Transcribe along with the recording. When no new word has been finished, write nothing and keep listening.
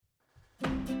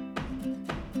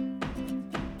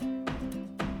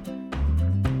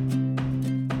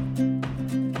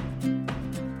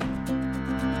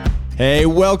Hey,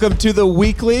 welcome to The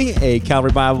Weekly, a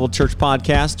Calvary Bible Church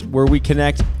podcast where we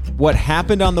connect what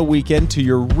happened on the weekend to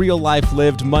your real life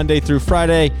lived Monday through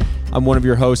Friday. I'm one of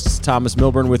your hosts, Thomas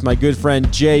Milburn, with my good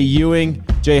friend Jay Ewing.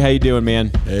 Jay, how you doing, man?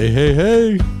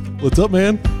 Hey. What's up,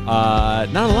 man?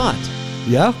 Not a lot.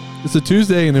 Yeah? It's a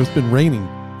Tuesday and it's been raining,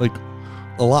 like,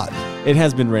 a lot. It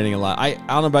has been raining a lot. I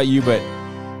don't know about you, but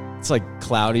it's like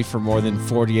cloudy for more than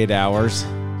 48 hours.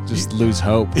 Just lose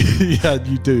hope. Yeah,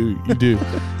 you do.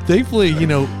 Thankfully,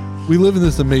 we live in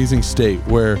this amazing state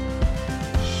where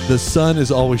the sun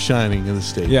is always shining in the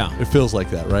state. Yeah. It feels like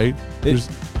that, right? It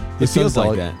feels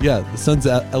like that. Yeah, the sun's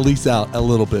at least out a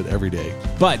little bit every day.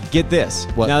 But get this.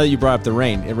 What? Now that you brought up the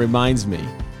rain, it reminds me.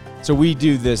 So we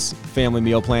do this family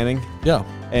meal planning. Yeah.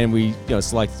 And we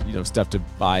select stuff to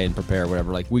buy and prepare,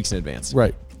 whatever, like weeks in advance.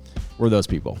 Right. We're those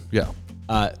people. Yeah.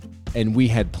 And we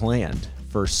had planned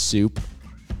for soup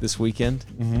this weekend,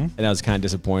 and I was kind of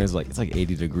disappointed. It's like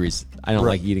 80 degrees. I don't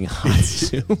like eating hot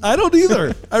soup. I don't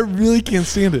either. I really can't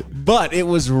stand it. But it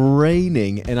was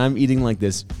raining, and I'm eating like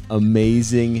this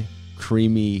amazing,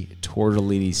 creamy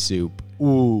tortellini soup.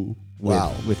 Ooh.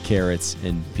 Wow. With carrots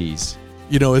and peas.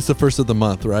 It's the first of the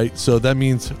month, right? So that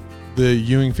means the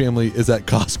Ewing family is at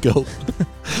Costco.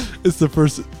 It's the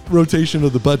first rotation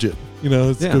of the budget.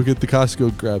 Let's go get the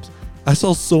Costco grabs. I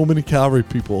saw so many Calvary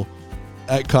people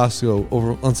at Costco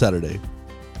over on Saturday.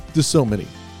 Just so many.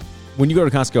 When you go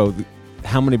to Costco,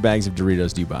 how many bags of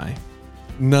Doritos do you buy?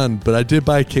 None, but I did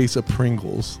buy a case of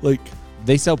Pringles. Like,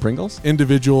 they sell Pringles?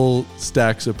 Individual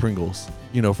stacks of Pringles,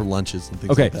 for lunches and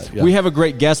things like that. Yeah. We have a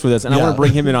great guest with us, and I want to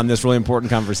bring him in on this really important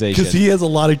conversation. Because he has a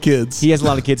lot of kids. He has a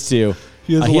lot of kids, too.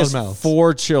 He has a lot of mouths.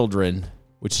 4 children,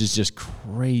 which is just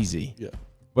crazy. Yeah.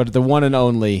 But the one and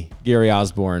only Gary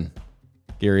Osborne.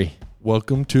 Gary.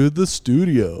 Welcome to the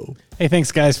studio. Hey,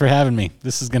 thanks, guys, for having me.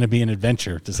 This is going to be an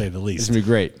adventure, to say the least. This is going to be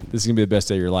great. This is going to be the best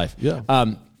day of your life. Yeah.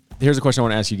 Here's a question I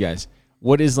want to ask you guys.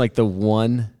 What is like the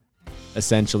one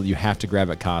essential that you have to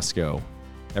grab at Costco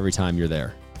every time you're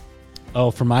there? Oh,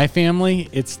 for my family,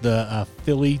 it's the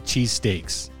Philly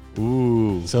cheesesteaks.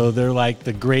 Ooh. So they're like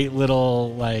the great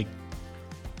little,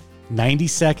 90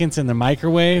 seconds in the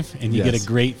microwave, and you get a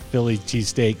great Philly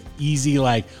cheesesteak. Easy,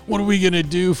 what are we going to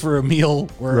do for a meal?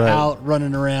 We're out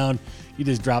running around. You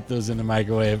just drop those in the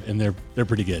microwave, and they're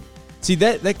pretty good. See,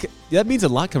 that means a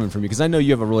lot coming from you, because I know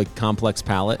you have a really complex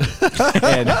palate.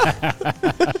 And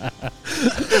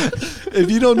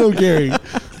if you don't know Gary,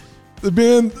 the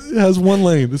man has one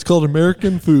lane. It's called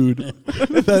American food.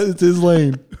 That's his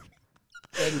lane.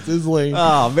 That is his lane.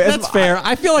 Oh, man. That's fair.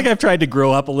 I feel like I've tried to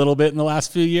grow up a little bit in the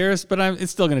last few years, but it's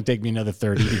still going to take me another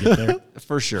 30 to get there.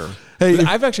 For sure. Hey,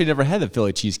 I've actually never had the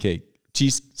Philly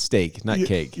cheesesteak, not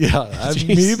cake. Yeah,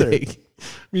 me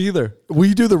either.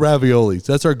 We do the raviolis.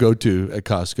 That's our go-to at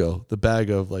Costco. The bag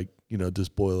of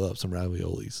just boil up some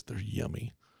raviolis. They're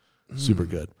yummy. Super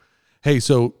good. Hey,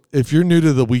 so if you're new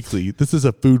to The Weekly, this is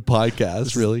a food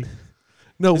podcast, really.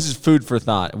 No, This is food for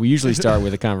thought. We usually start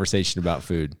with a conversation about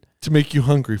food. To make you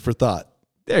hungry for thought.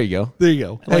 There you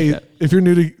go. I like Hey, that. If you're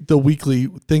new to The Weekly,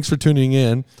 thanks for tuning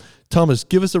in. Thomas,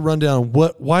 give us a rundown.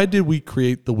 Why did we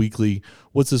create The Weekly?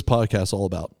 What's this podcast all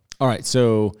about? All right.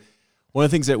 So one of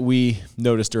the things that we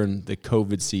noticed during the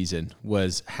COVID season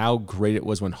was how great it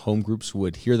was when home groups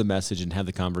would hear the message and have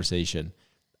the conversation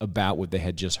about what they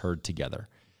had just heard together.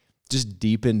 Just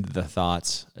deepened the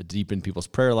thoughts, deepened people's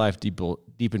prayer life,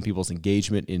 deepened people's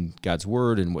engagement in God's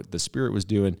word and what the Spirit was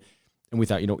doing. And we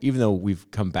thought, even though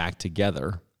we've come back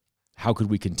together, how could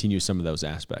we continue some of those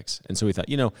aspects? And so we thought,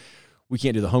 we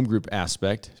can't do the home group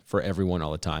aspect for everyone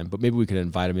all the time, but maybe we could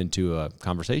invite them into a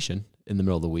conversation in the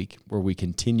middle of the week where we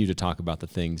continue to talk about the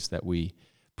things that we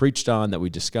preached on, that we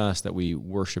discussed, that we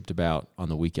worshiped about on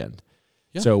the weekend.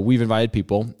 Yeah. So we've invited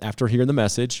people after hearing the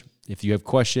message. If you have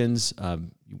questions,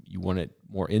 you wanted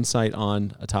more insight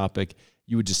on a topic,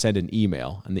 you would just send an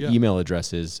email, and the email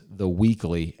address is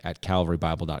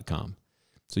theweekly@calvarybible.com.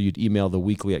 So you'd email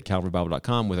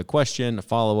theweekly@calvarybible.com with a question, a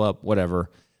follow-up, whatever,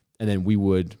 and then we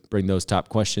would bring those top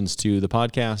questions to the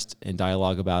podcast and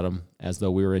dialogue about them as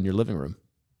though we were in your living room.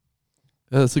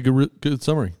 Yeah, that's a good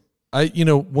summary.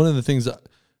 One of the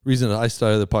reason I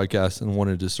started the podcast and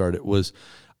wanted to start it was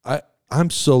I'm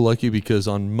so lucky because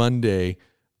on Monday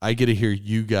I get to hear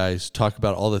you guys talk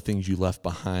about all the things you left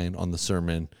behind on the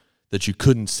sermon that you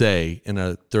couldn't say in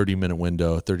a 30-minute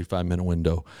window, a 35-minute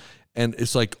window. And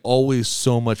it's always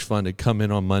so much fun to come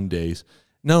in on Mondays,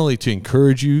 not only to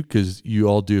encourage you, because you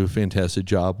all do a fantastic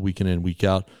job week in and week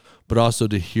out, but also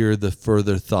to hear the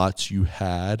further thoughts you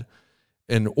had,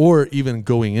 or even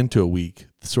going into a week,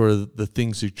 sort of the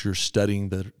things that you're studying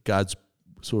that God's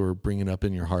sort of bringing up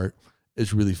in your heart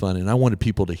is really fun. And I wanted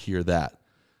people to hear that.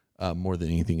 more than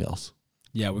anything else.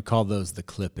 Yeah, we call those the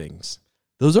clippings.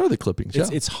 Those are the clippings.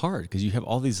 It's hard because you have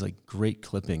all these like great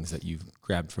clippings that you've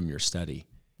grabbed from your study.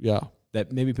 Yeah.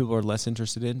 That maybe people are less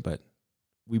interested in, but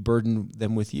we burden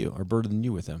them with you or burden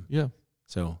you with them. Yeah.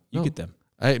 So you get them.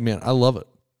 I love it.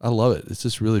 I love it. It's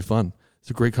just really fun. It's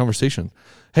a great conversation.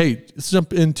 Hey, let's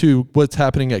jump into what's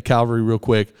happening at Calvary real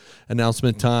quick.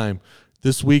 Announcement time.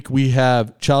 This week we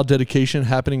have child dedication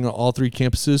happening on all 3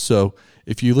 campuses. So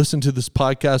if you listen to this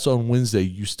podcast on Wednesday,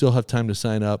 you still have time to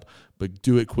sign up, but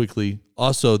do it quickly.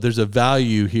 Also, there's a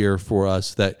value here for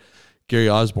us that Gary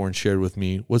Osborne shared with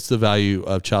me. What's the value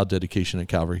of child dedication at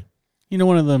Calvary? You know,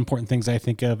 one of the important things I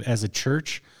think of as a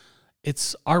church,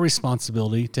 it's our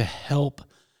responsibility to help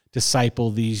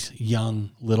disciple these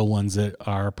young little ones that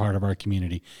are part of our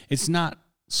community. It's not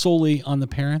solely on the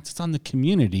parents, it's on the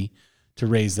community to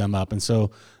raise them up. And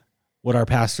so what our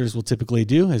pastors will typically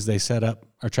do is they set up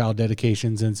our child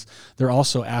dedications, and they're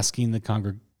also asking the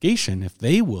congregation if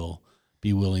they will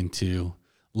be willing to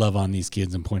love on these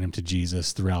kids and point them to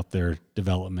Jesus throughout their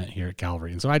development here at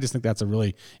Calvary. And so I just think that's a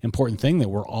really important thing, that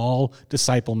we're all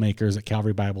disciple makers at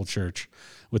Calvary Bible Church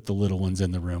with the little ones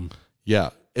in the room. Yeah,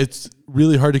 it's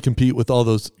really hard to compete with all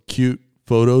those cute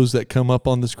photos that come up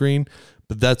on the screen.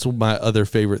 But that's my other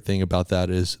favorite thing about that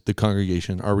is the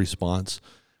congregation, our response,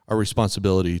 our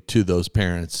responsibility to those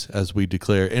parents as we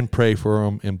declare and pray for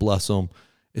them and bless them.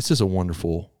 It's just a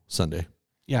wonderful Sunday.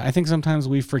 Yeah, I think sometimes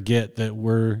we forget that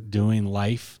we're doing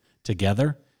life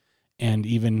together. And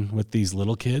even with these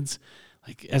little kids,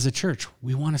 like as a church,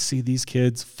 we want to see these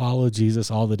kids follow Jesus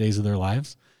all the days of their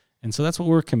lives. And so that's what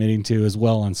we're committing to as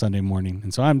well on Sunday morning.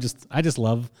 And so I just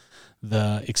love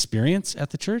the experience at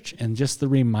the church and just the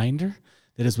reminder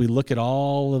that as we look at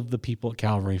all of the people at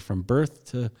Calvary from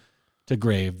birth to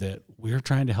grave, that we're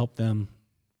trying to help them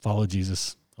follow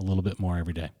Jesus a little bit more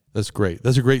every day. That's great.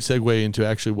 That's a great segue into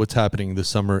actually what's happening this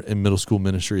summer in middle school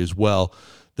ministry as well.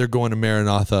 They're going to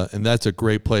Maranatha, and that's a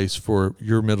great place for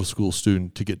your middle school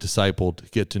student to get discipled, to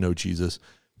get to know Jesus,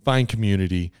 find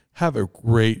community, have a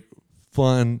great,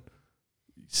 fun,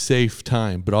 safe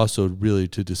time, but also really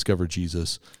to discover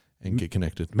Jesus and get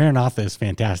connected. Maranatha is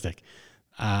fantastic.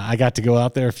 I got to go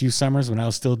out there a few summers when I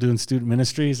was still doing student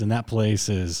ministries, and that place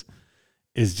is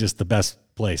just the best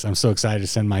place. I'm so excited to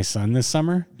send my son this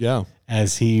summer. Yeah.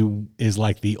 As he is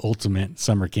like the ultimate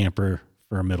summer camper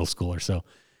for a middle schooler. So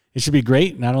it should be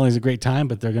great. Not only is it a great time,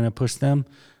 but they're going to push them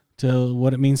to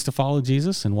what it means to follow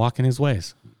Jesus and walk in his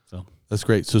ways. So that's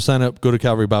great. So sign up, go to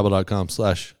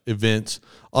calvarybible.com/events.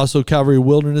 Also, Calvary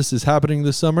Wilderness is happening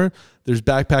this summer. There's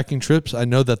backpacking trips. I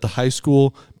know that the high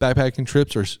school backpacking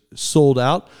trips are sold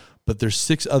out, but there's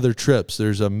 6 other trips.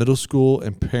 There's a middle school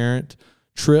and parent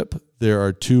trip. There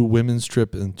are 2 women's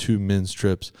trip and 2 men's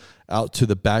trips out to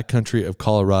the backcountry of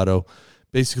Colorado.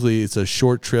 Basically, it's a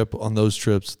short trip on those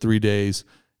trips, 3 days.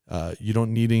 You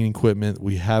don't need any equipment.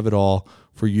 We have it all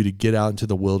for you to get out into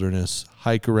the wilderness,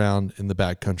 hike around in the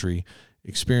backcountry,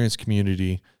 experience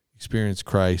community, experience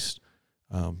Christ,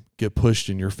 get pushed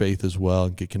in your faith as well,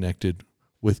 and get connected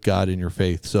with God in your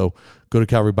faith. So go to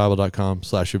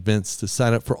calvarybible.com/events to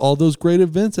sign up for all those great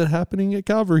events that are happening at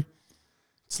Calvary.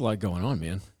 It's a lot going on,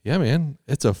 man. Yeah, man.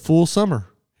 It's a full summer.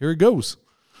 Here it goes.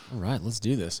 All right, let's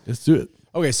do this. Let's do it.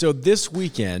 Okay, so this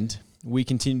weekend, we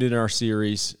continued in our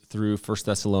series through 1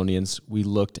 Thessalonians. We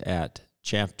looked at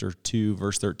chapter 2,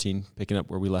 verse 13, picking up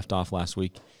where we left off last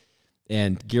week.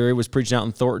 And Gary was preaching out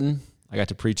in Thornton. I got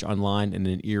to preach online and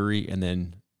in Erie, and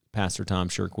then Pastor Tom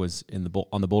Shirk was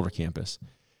on the Boulder campus.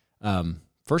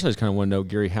 First, I just kind of want to know,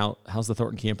 Gary, how's the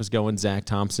Thornton campus going? Zach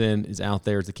Thompson is out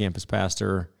there as the campus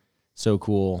pastor. So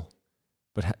cool.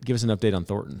 But give us an update on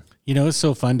Thornton. You know, it's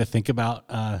so fun to think about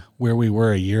where we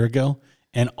were a year ago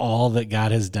and all that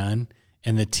God has done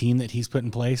and the team that he's put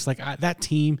in place. Like that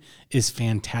team is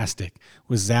fantastic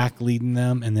with Zach leading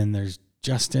them. And then there's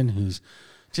Justin, who's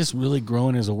just really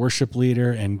growing as a worship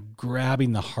leader and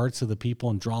grabbing the hearts of the people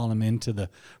and drawing them into the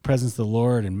presence of the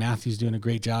Lord. And Matthew's doing a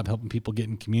great job helping people get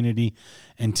in community.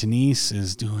 And Denise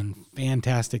is doing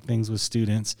fantastic things with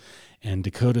students. And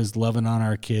Dakota's loving on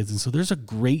our kids. And so there's a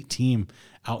great team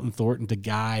out in Thornton to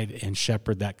guide and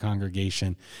shepherd that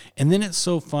congregation. And then it's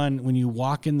so fun when you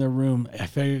walk in the room. I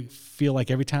feel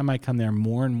like every time I come there,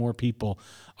 more and more people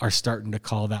are starting to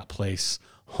call that place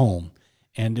home.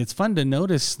 And it's fun to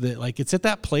notice that, like, it's at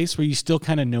that place where you still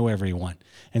kind of know everyone.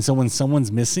 And so when someone's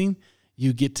missing,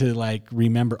 you get to, like,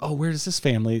 remember, oh, where's this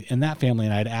family and that family?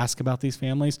 And I'd ask about these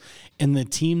families. And the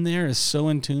team there is so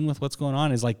in tune with what's going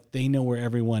on. Is like they know where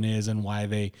everyone is and why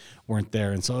they weren't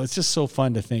there. And so it's just so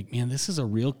fun to think, man, this is a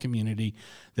real community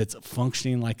that's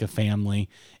functioning like a family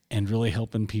and really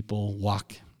helping people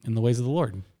walk in the ways of the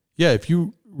Lord. if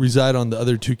you reside on the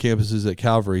other 2 campuses at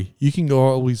Calvary, you can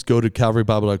always go to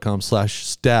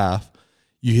calvarybible.com/staff.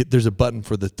 There's a button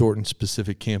for the Thornton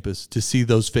specific campus to see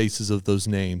those faces of those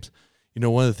names.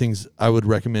 One of the things I would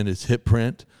recommend is hit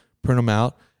print them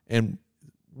out, and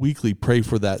weekly pray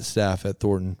for that staff at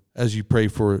Thornton as you pray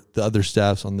for the other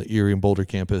staffs on the Erie and Boulder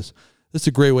campus. That's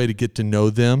a great way to get to know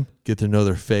them, get to know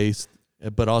their faith,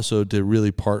 but also to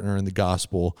really partner in the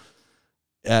gospel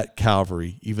at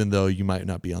Calvary, even though you might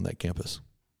not be on that campus.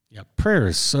 Yeah, prayer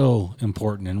is so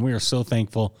important, and we are so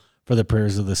thankful for the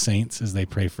prayers of the saints as they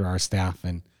pray for our staff.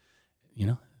 And,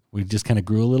 we just kind of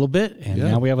grew a little bit, and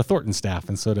now we have a Thornton staff.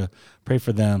 And so to pray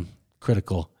for them,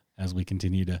 critical as we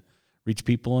continue to reach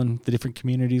people in the different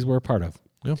communities we're a part of.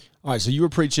 Yeah. All right, so you were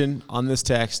preaching on this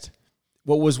text.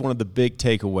 What was one of the big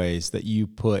takeaways that you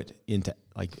put into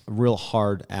like a real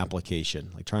hard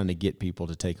application, like trying to get people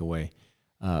to take away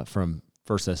from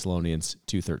 1 Thessalonians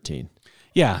 2:13?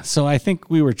 Yeah, so I think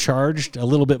we were charged a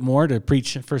little bit more to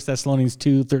preach 1 Thessalonians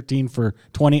 2:13 for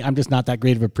 20. I'm just not that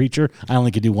great of a preacher. I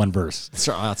only could do one verse.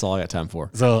 That's all I got time for.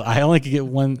 So I only could get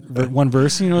one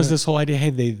verse. Is this whole idea, hey,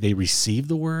 they received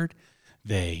the word,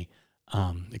 they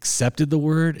accepted the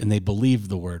word, and they believed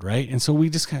the word, right? And so we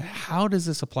just kind of, how does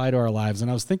this apply to our lives?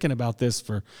 And I was thinking about this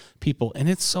for people, and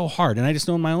it's so hard. And I just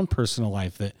know in my own personal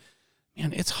life that,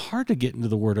 man, it's hard to get into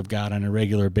the Word of God on a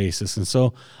regular basis. And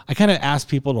so I kind of asked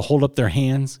people to hold up their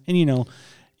hands. And,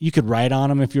 you could write on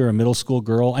them if you're a middle school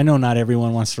girl. I know not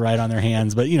everyone wants to write on their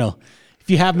hands, but, if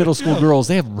you have middle school girls,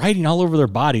 they have writing all over their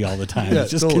body all the time.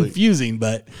 It's just confusing,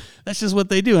 but that's just what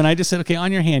they do. And I just said, okay,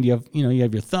 on your hand, you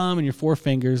have your thumb and your 4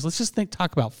 fingers. Let's just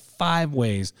talk about 5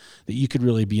 ways that you could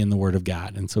really be in the Word of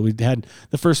God. And so we had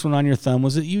the first one on your thumb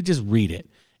was that you just read it.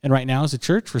 And right now as a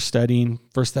church, we're studying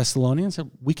 1 Thessalonians.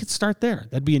 So we could start there.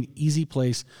 That'd be an easy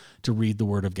place to read the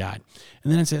Word of God.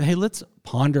 And then I said, hey, let's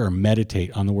ponder or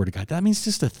meditate on the Word of God. That means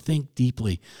just to think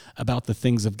deeply about the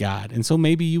things of God. And so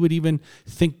maybe you would even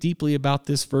think deeply about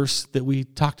this verse that we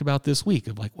talked about this week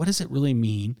of like, what does it really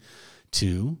mean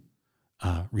to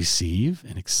receive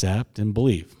and accept and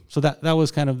believe? So that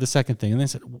was kind of the second thing. And then I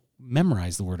said,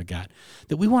 memorize the Word of God.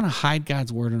 That we want to hide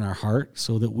God's Word in our heart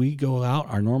so that we go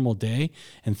out our normal day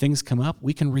and things come up,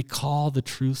 we can recall the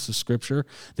truths of Scripture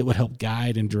that would help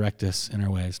guide and direct us in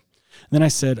our ways. And then I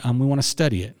said, we want to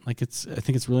study it. I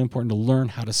think it's really important to learn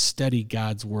how to study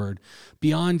God's Word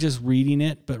beyond just reading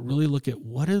it, but really look at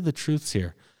what are the truths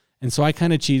here. And so I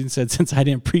kind of cheated and said, since I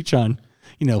didn't preach on,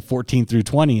 14 through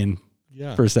 20 and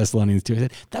 1 Thessalonians 2. I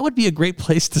said, that would be a great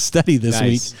place to study this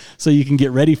week so you can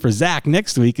get ready for Zach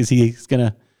next week as he's going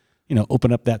to,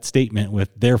 open up that statement with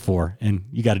therefore, and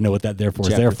you got to know what that therefore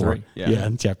is there for. Yeah,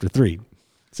 in chapter 3.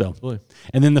 So,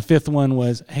 and then the 5th one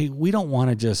was, hey, we don't want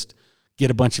to just get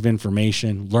a bunch of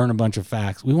information, learn a bunch of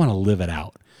facts. We want to live it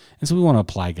out. And so we want to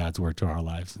apply God's Word to our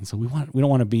lives. And so we don't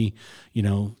want to be,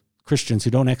 Christians who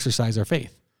don't exercise our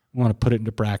faith. We want to put it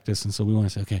into practice. And so we want to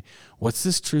say, okay, what's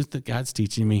this truth that God's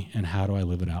teaching me and how do I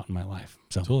live it out in my life?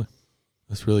 So totally.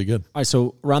 That's really good. All right.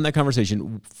 So around that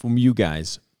conversation from you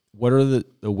guys, what are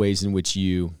the ways in which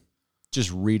you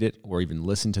just read it or even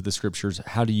listen to the Scriptures?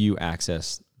 How do you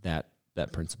access that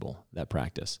principle, that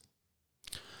practice?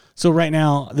 So right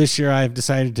now, this year, I've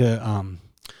decided to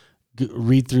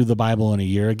read through the Bible in a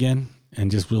year again and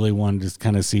just really wanted to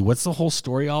kind of see what's the whole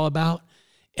story all about.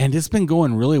 And it's been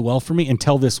going really well for me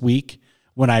until this week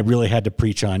when I really had to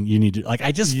preach on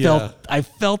I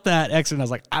felt that accident. I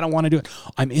was like, I don't want to do it.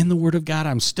 I'm in the Word of God.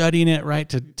 I'm studying it, right,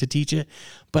 to teach it.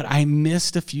 But I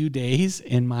missed a few days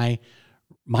in my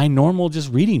normal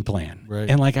just reading plan. Right.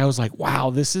 And I was like, wow,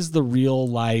 this is the real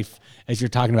life as you're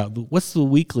talking about. What's the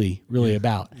weekly really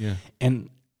about? Yeah. And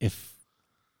if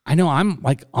I know I'm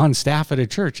on staff at a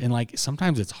church and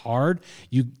sometimes it's hard.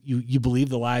 You believe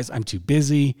the lies. I'm too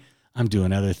busy. I'm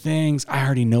doing other things. I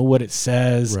already know what it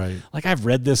says. Right. I've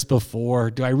read this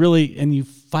before. Do I really? And you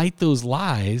fight those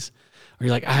lies, or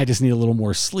you're like, I just need a little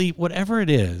more sleep. Whatever it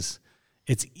is,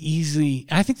 it's easy.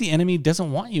 I think the enemy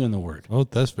doesn't want you in the Word. Oh,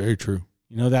 that's very true.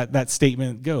 That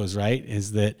statement goes, right,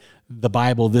 is that the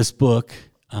Bible, this book,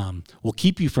 will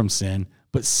keep you from sin,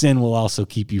 but sin will also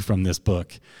keep you from this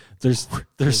book. There's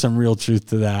some real truth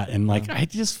to that. And I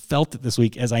just felt it this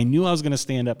week as I knew I was going to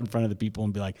stand up in front of the people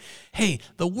and be like, hey,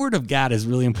 the Word of God is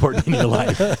really important in your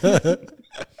life.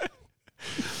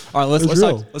 All right,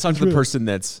 let's talk to the person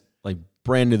that's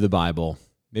brand new to the Bible,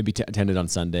 maybe attended on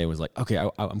Sunday, was like, okay,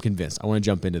 I'm convinced. I want to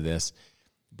jump into this,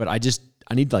 but I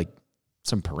need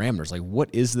some parameters.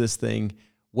 What is this thing?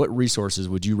 What resources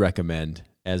would you recommend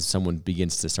as someone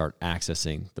begins to start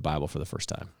accessing the Bible for the first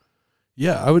time?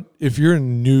 Yeah, I would. If you're a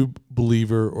new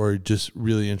believer or just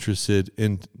really interested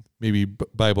in maybe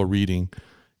Bible reading,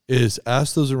 is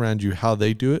ask those around you how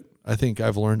they do it. I think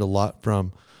I've learned a lot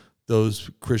from those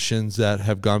Christians that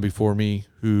have gone before me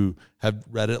who have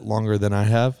read it longer than I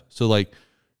have. So like,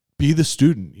 be the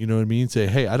student, you know what I mean? Say,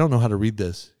 hey, I don't know how to read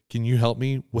this. Can you help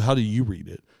me? Well, how do you read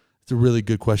it? It's a really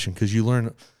good question, because you learn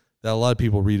that a lot of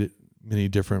people read it many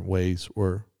different ways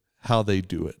or how they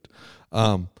do it.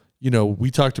 We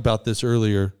talked about this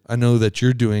earlier. I know that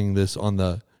you're doing this on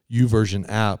the YouVersion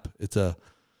app. It's a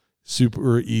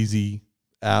super easy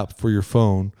app for your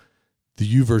phone. The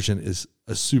YouVersion is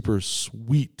a super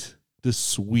sweet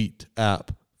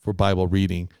app for Bible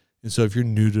reading. And so if you're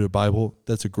new to the Bible,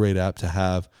 that's a great app to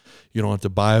have. You don't have to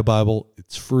buy a Bible.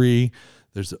 It's free.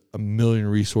 There's a million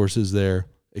resources there.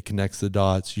 It connects the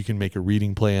dots. You can make a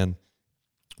reading plan,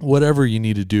 whatever you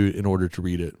need to do in order to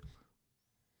read it.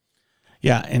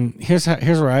 Yeah, and here's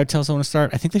where I would tell someone to start.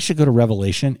 I think they should go to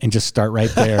Revelation and just start right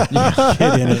there,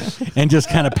 get in it, and just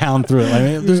kind of pound through it. I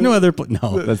mean, there's no other.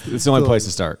 It's the only place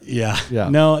to start. Yeah.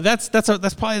 No, that's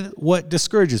probably what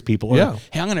discourages people. Or,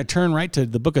 hey, I'm going to turn right to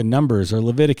the book of Numbers or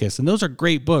Leviticus, and those are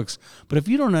great books. But if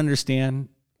you don't understand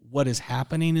what is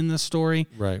happening in the story,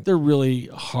 they're really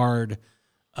hard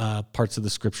parts of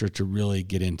the scripture to really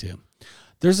get into.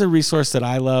 There's a resource that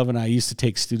I love, and I used to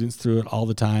take students through it all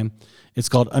the time. It's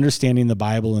called Understanding the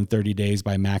Bible in 30 Days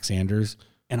by Max Anders.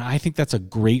 And I think that's a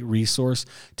great resource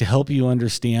to help you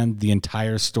understand the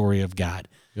entire story of God.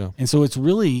 Yeah. And so it's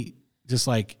really just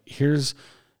like, I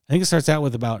think it starts out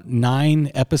with about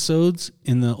 9 episodes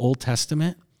in the Old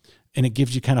Testament, and it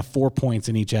gives you kind of 4 points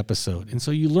in each episode. And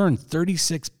so you learn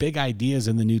 36 big ideas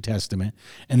in the New Testament,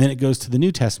 and then it goes to the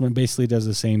New Testament, basically does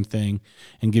the same thing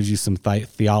and gives you some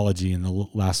theology in the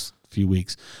last few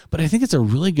weeks. But I think it's a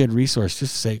really good resource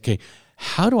just to say, okay,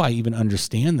 how do I even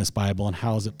understand this Bible, and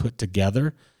how is it put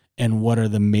together, and what are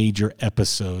the major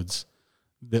episodes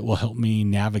that will help me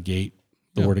navigate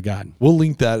the Word of God? We'll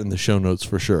link that in the show notes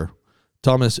for sure.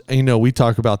 Thomas, we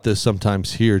talk about this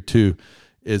sometimes here too.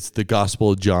 It's the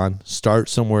Gospel of John. Start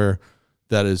somewhere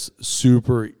that is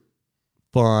super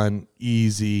fun,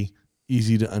 easy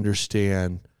to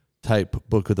understand type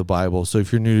book of the Bible. So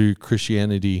if you're new to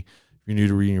Christianity, if you're new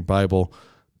to reading your Bible,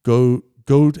 go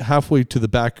halfway to the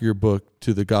back of your book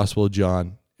to the Gospel of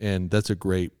John, and that's a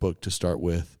great book to start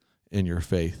with in your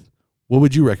faith. What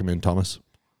would you recommend, Thomas?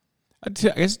 I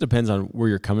guess it depends on where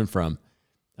you're coming from.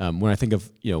 When I think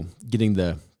of getting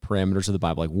the parameters of the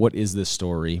Bible, like what is this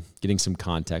story, getting some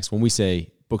context. When we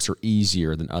say books are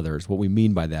easier than others, what we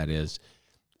mean by that is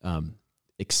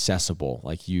accessible.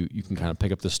 Like you can kind of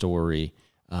pick up the story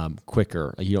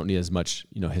quicker. Like you don't need as much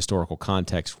historical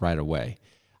context right away.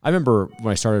 I remember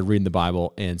when I started reading the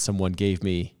Bible, and someone gave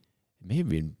me, it may have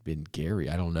been Gary,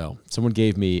 I don't know. Someone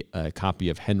gave me a copy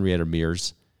of Henrietta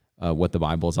Mears, What the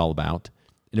Bible is All About.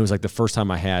 And it was like the first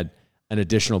time I had an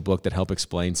additional book that helped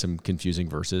explain some confusing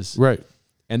verses. Right.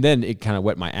 And then it kind of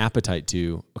whet my appetite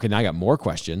to, okay, now I got more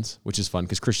questions, which is fun,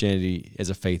 because Christianity is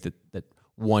a faith that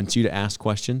wants you to ask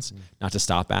questions, not to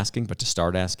stop asking, but to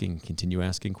start asking, continue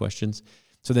asking questions.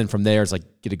 So then from there, it's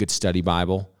like get a good study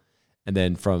Bible. And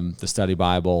then from the study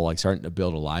Bible, like starting to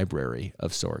build a library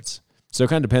of sorts. So it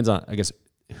kind of depends on, I guess,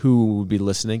 who would be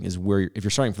listening is where, if you're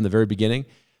starting from the very beginning,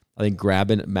 I think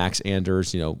grabbing Max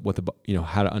Anders,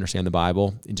 how to understand the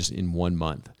Bible in 1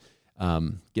 month.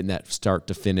 Getting that start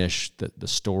to finish, the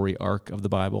story arc of the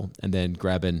Bible, and then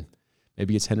grabbing,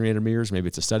 maybe it's Henrietta Mears, maybe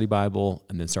it's a study Bible,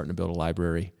 and then starting to build a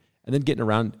library, and then getting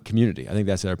around community. I think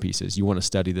that's the other piece is you want to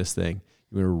study this thing,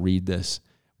 you want to read this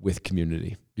with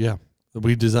community. Yeah.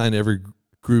 We design every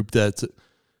group that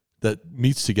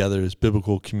meets together as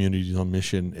biblical communities on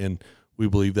mission, and we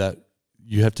believe that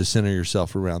you have to center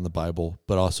yourself around the Bible,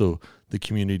 but also the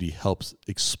community helps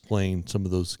explain some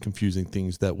of those confusing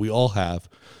things that we all have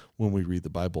when we read the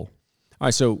Bible. All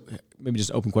right, so maybe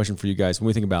just open question for you guys. When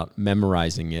we think about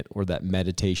memorizing it or that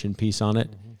meditation piece on it,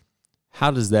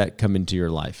 how does that come into your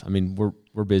life? I mean,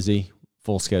 we're busy,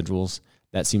 full schedules.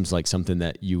 That seems like something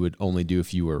that you would only do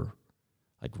if you were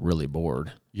like really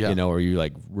bored, or you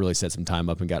like really set some time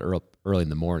up and got early in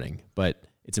the morning. But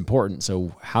it's important.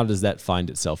 So how does that find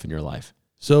itself in your life?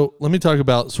 So let me talk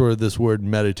about sort of this word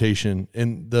meditation.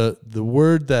 And the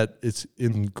word that it's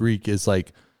in Greek is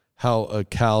like how a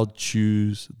cow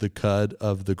chews the cud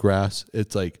of the grass.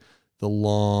 It's like the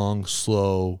long,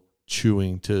 slow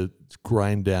chewing to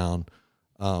grind down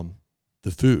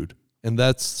the food. And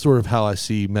that's sort of how I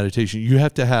see meditation. You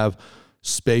have to have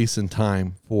space and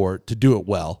time to do it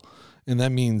well. And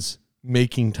that means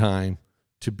making time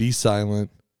to be silent,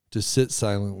 to sit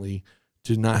silently,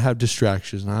 to not have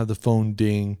distractions, not have the phone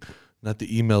ding, not the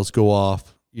emails go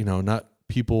off, not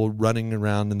people running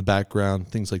around in the background,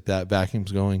 things like that,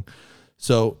 vacuums going.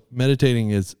 So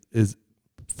meditating is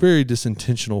very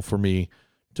disintentional for me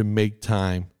to make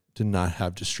time to not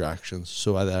have distractions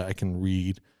so that I can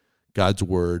read God's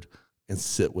word and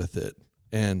sit with it.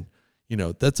 And,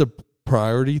 that's a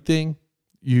priority thing.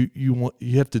 You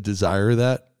have to desire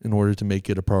that in order to make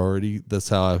it a priority. That's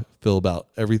how I feel about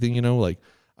everything, like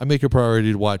I make a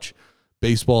priority to watch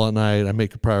baseball at night. I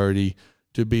make a priority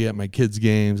to be at my kids'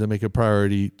 games. I make a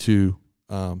priority to,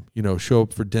 show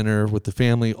up for dinner with the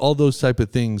family. All those type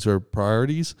of things are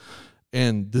priorities.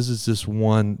 And this is just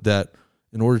one that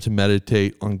in order to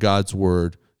meditate on God's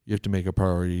word, you have to make a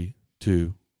priority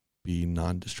to be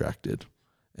non-distracted.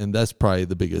 And that's probably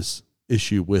the biggest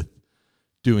issue with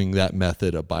doing that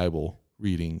method of Bible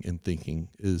reading and thinking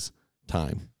is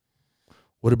time.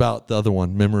 What about the other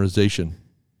one, memorization?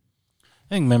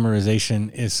 I think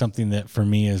memorization is something that for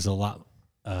me is a lot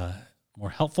more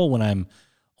helpful when I'm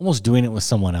almost doing it with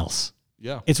someone else.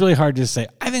 Yeah. It's really hard to say,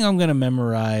 I think I'm going to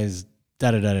memorize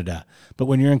da-da-da-da-da. But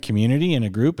when you're in community, in a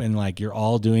group, and like you're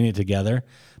all doing it together,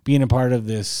 being a part of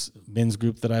this men's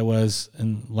group that I was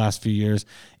in the last few years,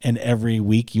 and every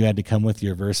week you had to come with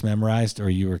your verse memorized or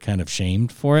you were kind of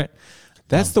shamed for it.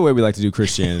 That's the way we like to do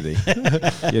Christianity.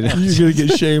 You're going to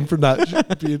get shamed for not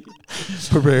being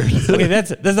prepared. Okay,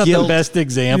 that's not Guilt. the best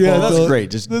example. Yeah, that's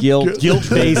great. Just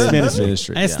guilt-based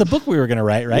ministry. That's the book we were going to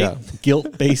write, right? Yeah.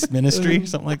 Guilt-based ministry,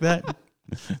 something like that.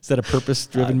 Instead of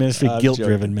purpose-driven ministry,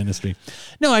 guilt-driven ministry.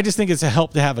 No, I just think it's a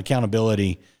help to have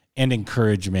accountability and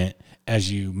encouragement as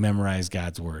you memorize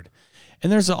God's word. And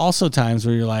there's also times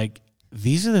where you're like,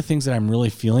 these are the things that I'm really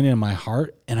feeling in my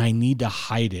heart, and I need to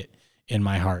hide it in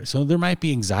my heart. So there might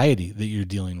be anxiety that you're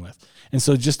dealing with. And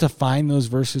so just to find those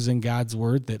verses in God's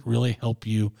word that really help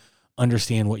you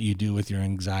understand what you do with your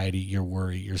anxiety, your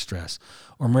worry, your stress.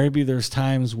 Or maybe there's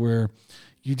times where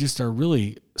you just are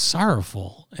really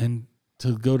sorrowful, and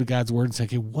to go to God's word and say,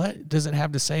 okay, what does it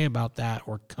have to say about that,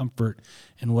 or comfort,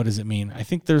 and what does it mean? I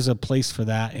think there's a place for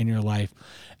that in your life.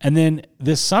 And then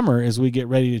this summer, as we get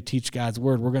ready to teach God's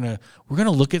word, we're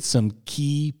gonna look at some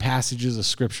key passages of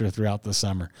scripture throughout the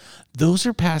summer. Those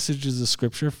are passages of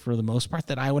scripture, for the most part,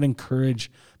 that I would encourage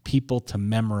people to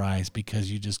memorize,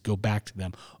 because you just go back to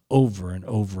them over and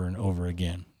over and over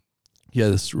again. Yeah,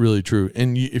 that's really true.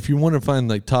 And if you want to find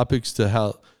like topics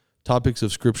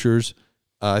of scriptures,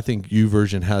 I think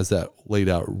YouVersion has that laid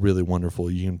out really wonderful.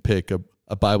 You can pick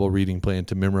a Bible reading plan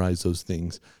to memorize those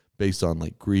things based on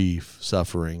like grief,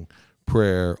 suffering,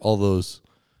 prayer, all those,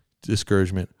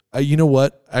 discouragement. You know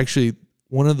what? Actually,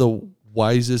 one of the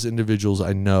wisest individuals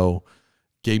I know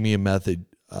gave me a method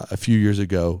a few years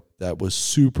ago that was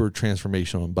super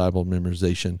transformational in Bible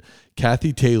memorization.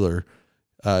 Kathy Taylor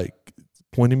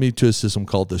pointed me to a system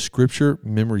called the Scripture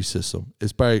Memory System.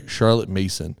 It's by Charlotte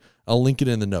Mason. I'll link it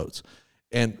in the notes.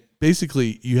 And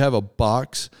basically, you have a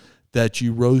box that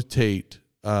you rotate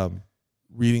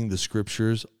reading the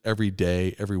scriptures every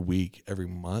day, every week, every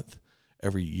month,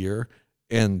 every year.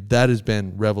 And that has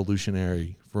been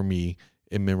revolutionary for me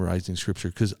in memorizing scripture.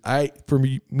 Because I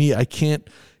can't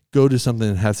go to something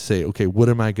and have to say, okay, what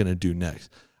am I going to do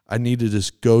next? I need to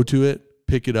just go to it,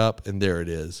 pick it up, and there it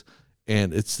is.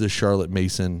 And it's the Charlotte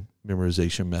Mason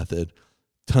memorization method.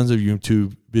 Tons of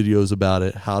YouTube videos about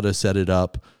it, how to set it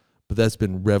up. But that's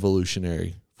been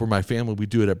revolutionary. For my family, we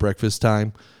do it at breakfast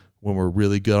time when we're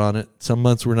really good on it. Some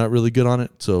months we're not really good on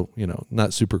it, so,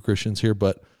 not super Christians here,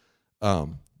 but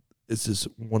it's just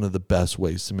one of the best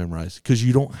ways to memorize, because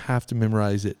you don't have to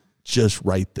memorize it just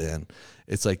right then.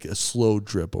 It's like a slow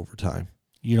drip over time.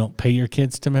 You don't pay your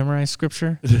kids to memorize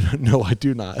scripture? No, I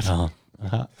do not. Oh,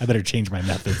 I better change my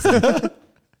methods.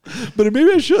 But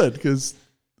maybe I should, because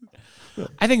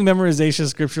I think memorization of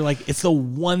scripture, like, it's the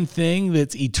one thing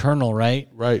that's eternal, right?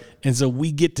 Right. And so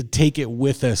we get to take it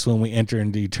with us when we enter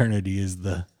into eternity, is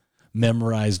the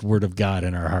memorized word of God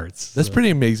in our hearts. That's pretty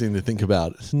amazing to think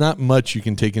about. It's not much you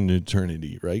can take into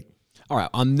eternity, right? All right.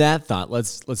 On that thought,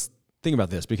 let's think about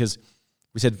this, because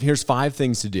we said here's 5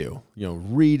 things to do.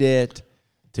 Read it,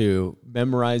 to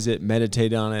memorize it,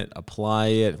 meditate on it, apply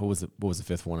it. What was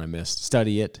the 5th one I missed?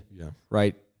 Study it. Yeah.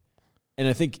 Right. And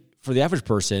I think for the average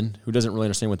person who doesn't really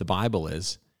understand what the Bible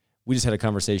is, we just had a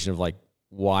conversation of like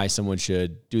why someone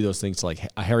should do those things, like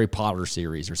a Harry Potter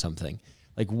series or something.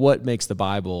 Like, what makes the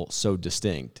Bible so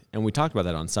distinct? And we talked about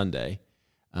that on Sunday,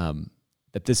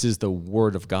 that this is the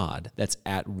Word of God that's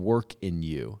at work in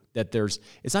you. That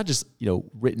it's not just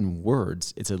written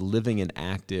words; it's a living and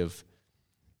active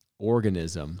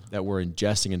organism that we're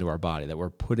ingesting into our body, that we're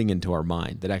putting into our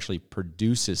mind, that actually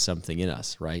produces something in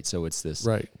us. Right. So it's this.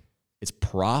 Right. It's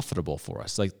profitable for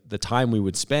us. Like the time we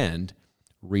would spend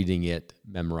reading it,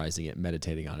 memorizing it,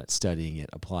 meditating on it, studying it,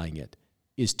 applying it,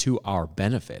 is to our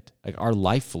benefit. Like our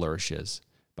life flourishes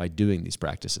by doing these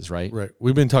practices, right? Right.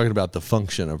 We've been talking about the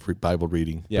function of Bible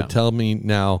reading. Yeah. But tell me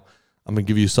now, I'm going to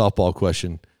give you a softball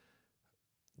question.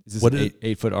 Is this an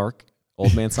 8-foot arc,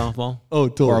 old man softball? Oh,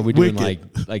 totally. Or are we doing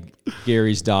Wicked. like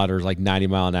Gary's daughter's like 90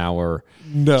 mile an hour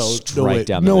No strike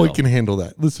down the no middle? one can handle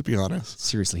that. Let's be honest.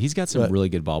 Seriously, he's got some really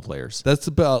good ball players. That's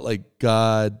about like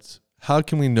how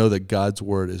can we know that God's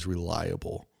word is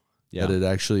reliable? Yeah. That it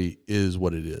actually is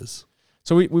what it is.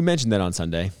 So we mentioned that on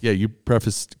Sunday. Yeah, you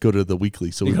prefaced go to the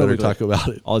weekly, so we You go better to the- talk about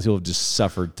it. All these people have just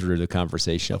suffered through the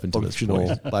conversation up until this Functional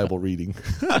point. Bible reading.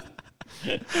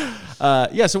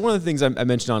 So one of the things I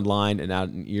mentioned online and out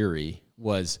in Erie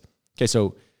was, okay,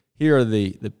 so here are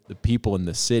the people in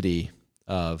the city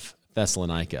of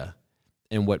Thessalonica,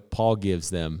 and what Paul gives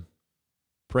them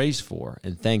praise for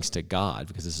and thanks to God,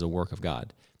 because this is a work of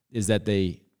God, is that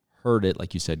they heard it,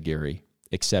 like you said, Gary,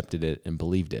 accepted it, and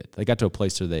believed it. They got to a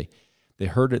place where they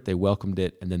heard it, they welcomed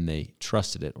it, and then they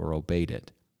trusted it or obeyed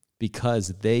it because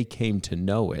they came to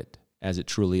know it as it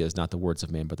truly is, not the words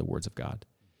of man, but the words of God.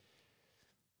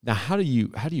 Now, how do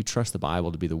you trust the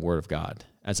Bible to be the Word of God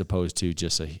as opposed to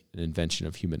just an invention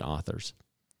of human authors?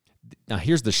 Now,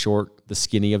 here's the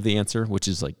skinny of the answer, which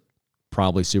is like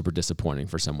probably super disappointing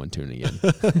for someone tuning in.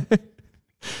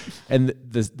 And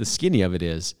the skinny of it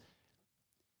is,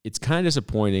 it's kind of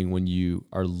disappointing when you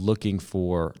are looking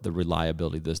for the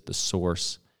reliability, the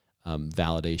source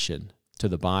validation to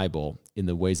the Bible in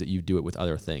the ways that you do it with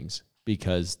other things,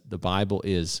 because the Bible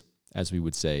is, as we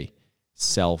would say,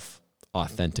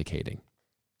 self-authenticating.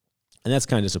 And that's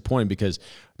kind of disappointing because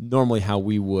normally how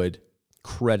we would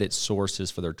credit sources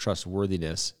for their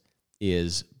trustworthiness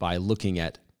is by looking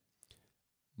at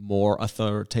more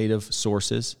authoritative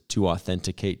sources to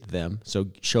authenticate them. So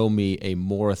show me a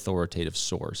more authoritative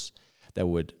source that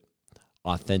would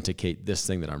authenticate this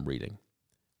thing that I'm reading.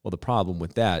 Well, the problem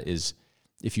with that is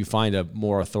if you find a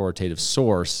more authoritative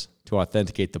source to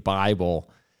authenticate the Bible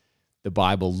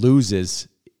loses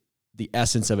the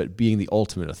essence of it being the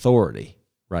ultimate authority,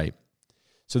 right?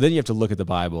 So then you have to look at the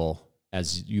Bible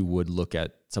as you would look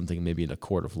at something maybe in a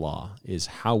court of law, is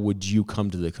how would you come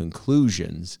to the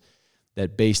conclusions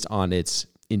that based on its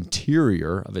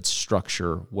interior of its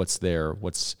structure, what's there,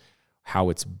 how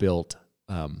it's built,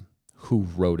 who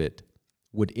wrote it,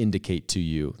 would indicate to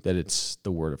you that it's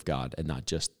the Word of God and not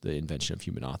just the invention of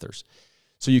human authors.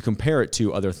 So you compare it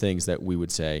to other things that we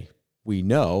would say we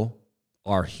know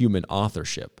are human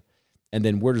authorship. And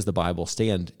then where does the Bible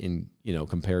stand in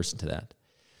comparison to that?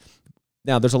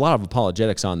 Now, there's a lot of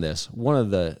apologetics on this. One of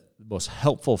the most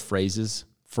helpful phrases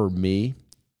for me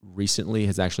recently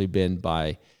has actually been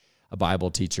by a Bible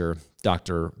teacher,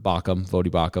 Dr. Voddie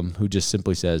Baucham, who just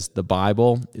simply says, the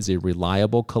Bible is a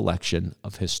reliable collection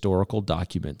of historical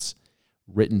documents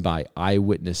written by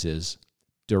eyewitnesses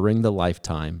during the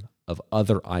lifetime of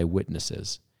other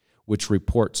eyewitnesses, which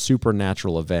report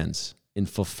supernatural events in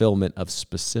fulfillment of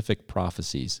specific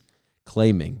prophecies,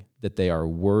 claiming that they are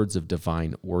words of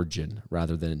divine origin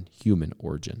rather than human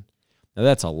origin. Now,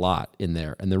 that's a lot in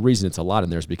there, and the reason it's a lot in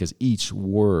there is because each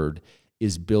word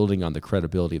is building on the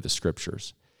credibility of the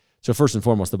Scriptures. So first and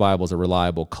foremost, the Bible is a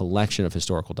reliable collection of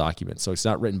historical documents. So it's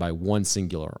not written by one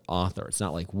singular author. It's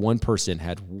not like one person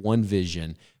had one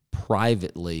vision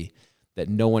privately that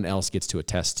no one else gets to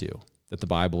attest to. That the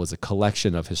Bible is a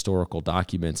collection of historical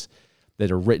documents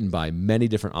that are written by many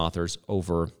different authors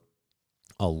over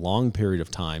a long period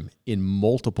of time in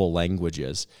multiple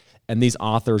languages. And these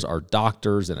authors are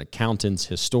doctors and accountants,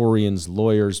 historians,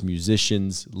 lawyers,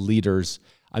 musicians, leaders.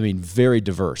 I mean, very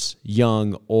diverse,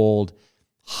 young, old,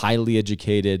 highly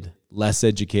educated, less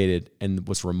educated. And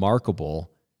what's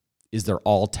remarkable is they're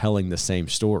all telling the same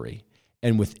story.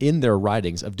 And within their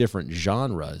writings of different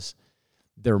genres,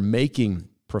 they're making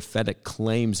prophetic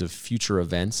claims of future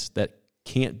events that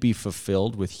can't be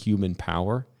fulfilled with human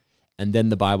power. And then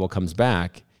the Bible comes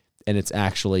back and it's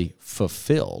actually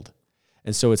fulfilled.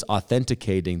 And so it's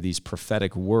authenticating these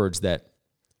prophetic words that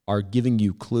are giving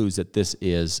you clues that this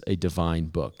is a divine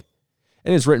book.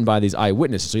 And it's written by these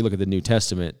eyewitnesses. So you look at the New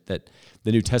Testament, that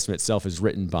the New Testament itself is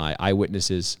written by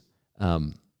eyewitnesses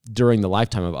during the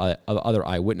lifetime of other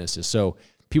eyewitnesses. So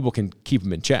people can keep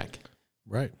them in check.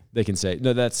 Right. They can say,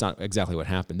 no, that's not exactly what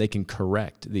happened. They can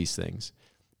correct these things.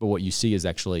 But what you see is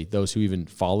actually those who even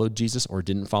followed Jesus or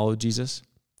didn't follow Jesus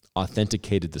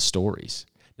authenticated the stories.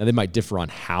 Now, they might differ on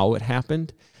how it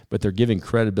happened, but they're giving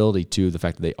credibility to the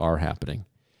fact that they are happening.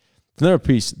 Another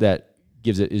piece that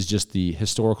gives it is just the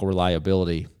historical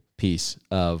reliability piece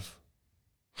of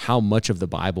how much of the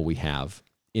Bible we have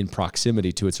in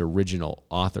proximity to its original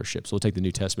authorship. So we'll take the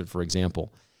New Testament, for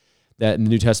example. that in the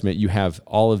New Testament, you have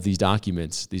all of these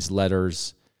documents, these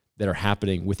letters that are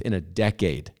happening within a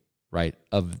decade, right,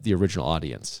 of the original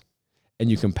audience. And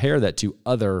you compare that to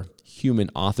other human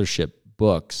authorship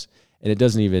books, and it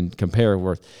doesn't even compare.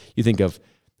 Where you think of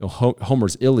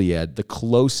Homer's Iliad, the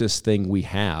closest thing we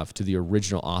have to the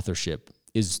original authorship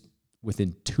is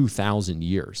within 2,000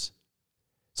 years.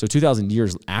 So 2,000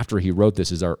 years after he wrote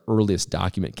this is our earliest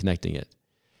document connecting it.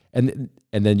 And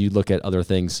then you look at other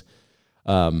things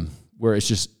where it's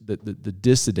just the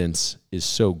dissidence is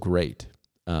so great.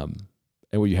 And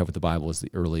what you have with the Bible is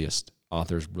the earliest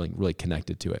authors really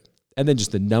connected to it. And then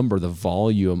just the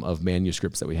volume of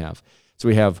manuscripts that we have. So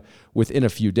we have, within a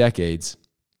few decades,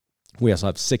 we also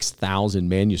have 6,000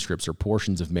 manuscripts or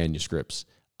portions of manuscripts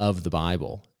of the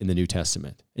Bible in the New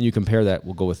Testament. And you compare that,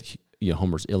 we'll go with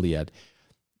Homer's Iliad,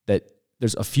 that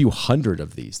there's a few hundred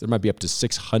of these. There might be up to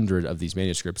 600 of these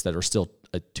manuscripts that are still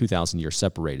 2,000 years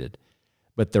separated,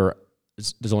 but there's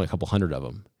only a couple hundred of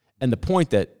them. And the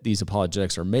point that these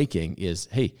apologetics are making is,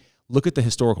 hey, look at the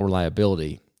historical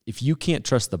reliability. If you can't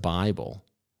trust the Bible,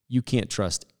 you can't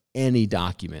trust any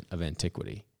document of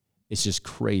antiquity. It's just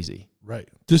crazy. Right.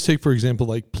 Just take, for example,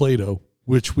 like Plato,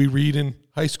 which we read in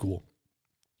high school.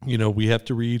 We have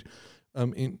to read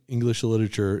in English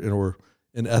literature or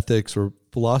in ethics or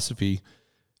philosophy.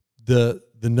 The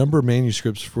number of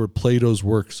manuscripts for Plato's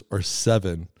works are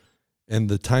 7. And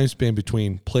the time span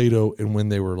between Plato and when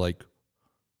they were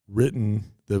written,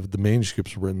 the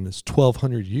manuscripts were written, is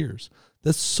 1,200 years.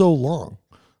 That's so long.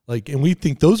 And we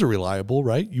think those are reliable,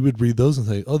 right? You would read those and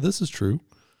say, oh, this is true.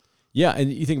 Yeah,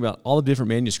 and you think about all the different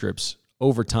manuscripts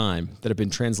over time that have been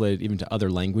translated even to other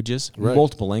languages, right,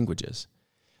 multiple languages,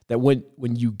 that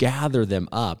when you gather them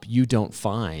up, you don't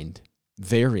find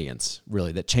variants,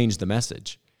 really, that change the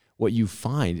message. What you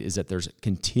find is that there's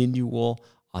continual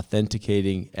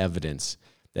authenticating evidence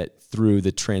that through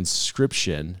the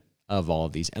transcription of all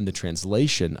of these and the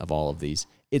translation of all of these,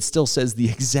 it still says the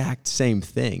exact same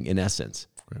thing in essence,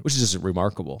 right, which is just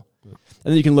remarkable. Yeah.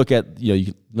 And then you can look at,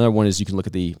 another one is you can look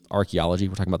at the archaeology.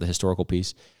 We're talking about the historical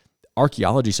piece.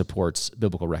 Archaeology supports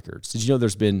biblical records. Did you know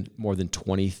there's been more than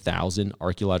 20,000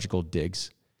 archaeological digs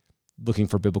looking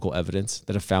for biblical evidence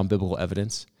that have found biblical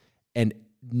evidence, and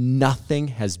nothing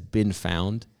has been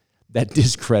found that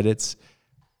discredits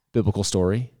biblical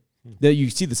story? That you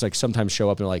see this sometimes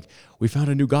show up and we found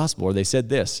a new gospel, or they said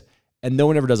this, and no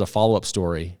one ever does a follow-up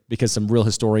story because some real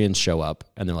historians show up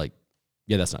and they're like,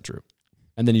 yeah, that's not true.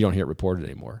 And then you don't hear it reported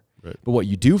anymore. Right. But what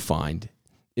you do find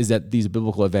is that these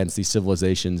biblical events, these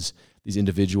civilizations, these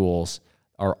individuals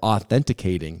are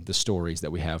authenticating the stories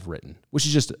that we have written, which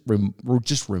is just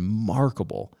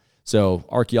remarkable. So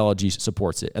archaeology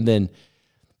supports it. And then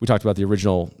we talked about the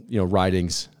original,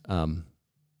 writings.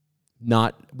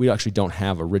 We actually don't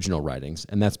have original writings,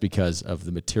 and that's because of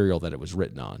the material that it was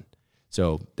written on.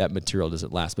 So that material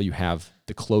doesn't last, but you have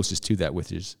the closest to that,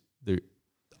 which is the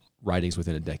writings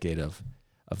within a decade of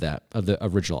the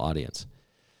original audience.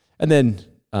 And then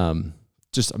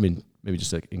maybe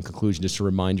just in conclusion, just to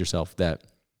remind yourself that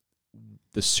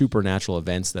the supernatural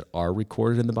events that are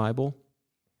recorded in the Bible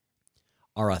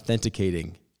are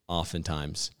authenticating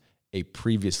oftentimes a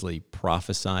previously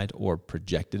prophesied or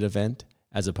projected event,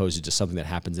 as opposed to just something that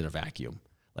happens in a vacuum.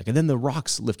 And then the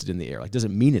rocks lifted in the air.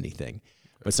 Doesn't mean anything.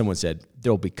 But someone said,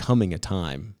 there'll be coming a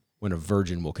time when a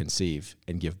virgin will conceive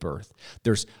and give birth.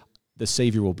 The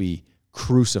Savior will be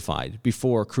crucified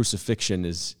before crucifixion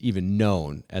is even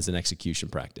known as an execution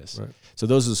practice. Right. So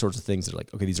those are the sorts of things that are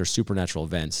okay, these are supernatural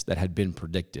events that had been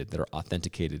predicted, that are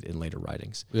authenticated in later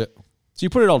writings. Yeah. So you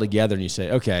put it all together and you say,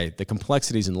 okay, the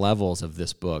complexities and levels of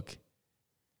this book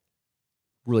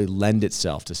really lend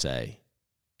itself to say,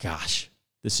 gosh,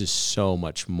 this is so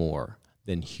much more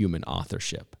than human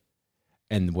authorship.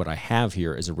 And what I have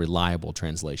here is a reliable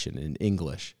translation in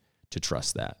English to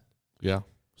trust that. Yeah.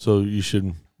 So you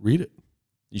should read it.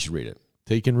 You should read it.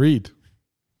 Take and read.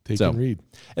 And read.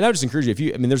 And I would just encourage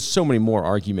you, there's so many more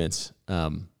arguments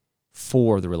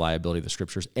for the reliability of the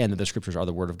Scriptures and that the Scriptures are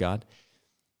the Word of God.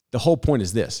 The whole point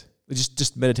is this.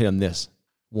 Just meditate on this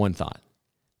one thought.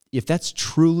 If that's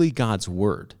truly God's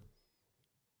Word,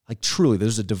 truly,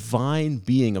 there's a divine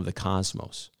being of the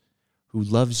cosmos who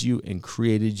loves you and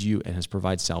created you and has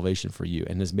provided salvation for you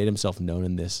and has made himself known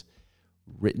in this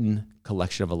written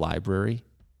collection of a library.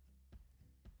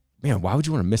 Man, why would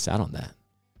you want to miss out on that?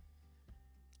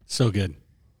 So good.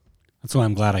 That's why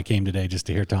I'm glad I came today, just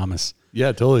to hear Thomas.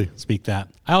 Yeah, totally. Speak that.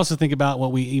 I also think about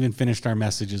what we even finished our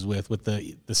messages with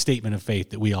the statement of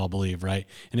faith that we all believe, right?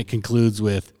 And it concludes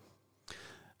with,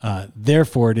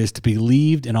 therefore it is to be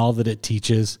believed in all that it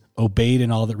teaches, obeyed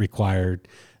in all that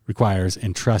requires,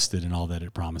 and trusted in all that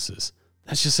it promises.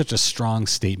 that's just such a strong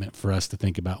statement for us to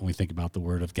think about when we think about the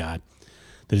Word of God,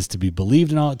 that is to be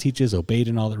believed in all it teaches, obeyed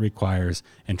in all it requires,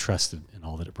 and trusted in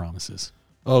all that it promises.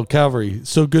 Oh, Calvary,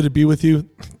 so good to be with you.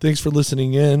 Thanks for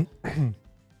listening in.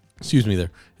 Excuse me there.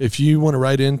 If you want to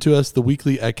write into us,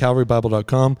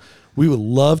 theweekly@calvarybible.com. We would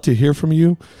love to hear from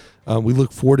you. We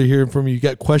look forward to hearing from you. You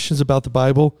got questions about the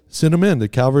Bible, send them in to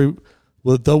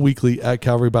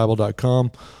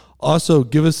theweekly@calvarybible.com. Also,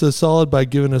 give us a solid by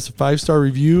giving us a 5-star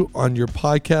review on your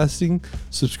podcasting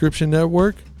subscription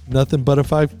network. Nothing but a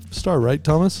 5-star, right,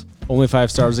 Thomas? Only 5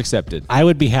 stars accepted. I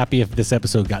would be happy if this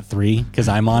episode got 3 because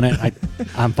I'm on it.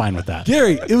 I'm fine with that.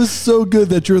 Gary, it was so good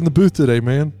that you're in the booth today,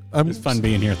 man. It's fun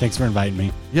being here. Thanks for inviting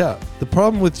me. Yeah. The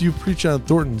problem with you preaching at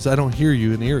Thornton's, I don't hear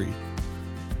you in Erie.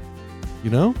 You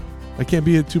know? I can't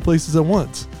be at 2 places at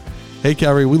once. Hey,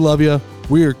 Calvary, we love you.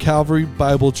 We are Calvary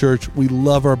Bible Church. We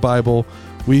love our Bible.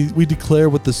 We declare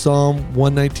what the Psalm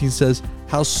 119 says,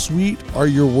 how sweet are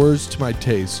your words to my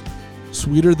taste,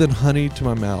 sweeter than honey to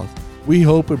my mouth. We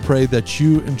hope and pray that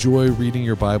you enjoy reading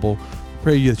your Bible.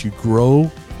 Pray that you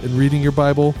grow in reading your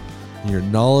Bible, in your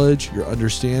knowledge, your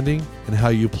understanding, and how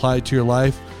you apply it to your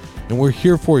life. And we're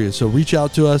here for you. So reach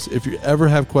out to us if you ever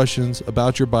have questions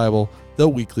about your Bible,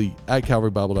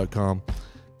 theweekly@calvarybible.com.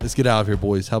 Let's get out of here,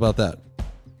 boys. How about that?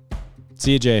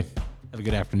 See you, Jay. Have a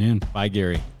good afternoon. Bye,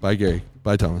 Gary. Bye, Gary.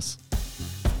 Bye, Thomas.